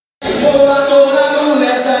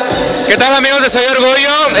¿Qué tal, amigos de Soy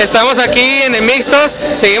Orgullo? Estamos aquí en el Mixtos,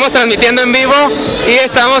 seguimos transmitiendo en vivo y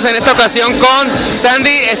estamos en esta ocasión con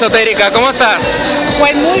Sandy Esotérica. ¿Cómo estás?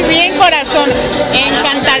 Pues muy bien, corazón,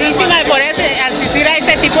 encantadísima de poder asistir a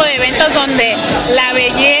este tipo de eventos donde la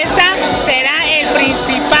belleza será el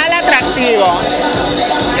principal atractivo.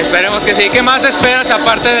 Esperemos que sí. ¿Qué más esperas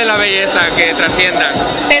aparte de la belleza que trascienda?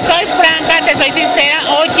 Te soy franca, te soy sincera,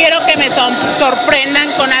 hoy quiero que me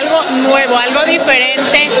sorprendan con algo nuevo, algo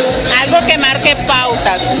diferente, algo que marque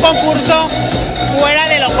pautas, un concurso fuera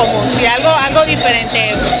de lo común, sí, algo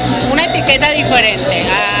diferente, una etiqueta diferente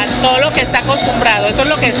a todo lo que está acostumbrado. Eso es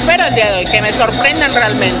lo que espero el día de hoy, que me sorprendan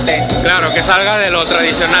realmente. Claro, que salga de lo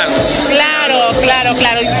tradicional.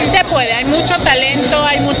 Claro, y sí se puede, hay mucho talento,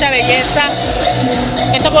 hay mucha belleza.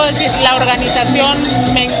 Esto puedo decir, la organización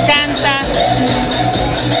me encanta.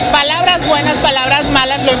 Palabras buenas, palabras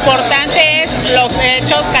malas, lo importante es los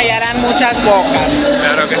hechos callarán muchas bocas.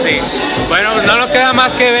 Claro que sí. Bueno, no nos queda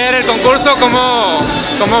más que ver el concurso, cómo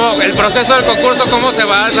el proceso del concurso, cómo se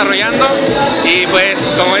va desarrollando y pues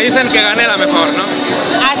como dicen, que gane la mejor, ¿no?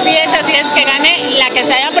 Así es, que gane la que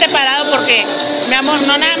se haya preparado porque, mi amor,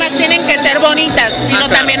 no nada más tienen que ser bonitas, sino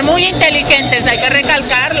claro, también muy inteligentes, hay que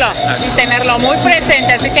recalcarlo y tenerlo muy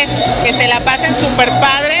presente, así que se la pasen súper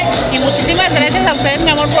padre y muchísimas gracias a ustedes,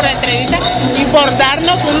 mi amor, por la entrevista y por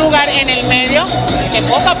darnos un lugar en el medio, que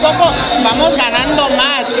poco a poco vamos ganando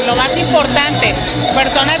más, y lo más importante,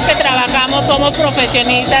 personas que trabajamos, somos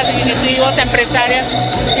profesionistas, individuos, empresarias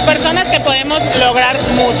y personas que podemos lograr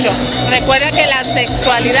mucho. Recuerda que la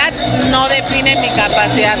sexualidad no define mi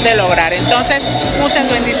capacidad de lograr, entonces muchas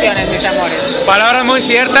bendiciones, mis amores. Palabras muy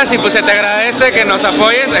ciertas y pues se te agradece que nos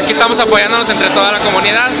apoyes, aquí estamos apoyándonos entre toda la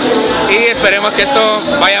comunidad y esperemos que esto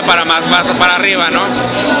vaya para más para arriba, ¿no?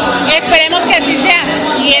 Esperemos que así sea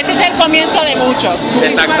y este es el comienzo de muchos.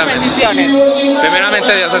 Muchísimas bendiciones.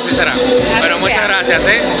 Primeramente Dios, así será. Bueno, muchas gracias,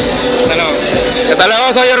 Hasta luego. Hasta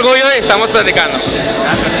luego, soy Orgullo y estamos platicando.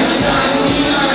 Gracias.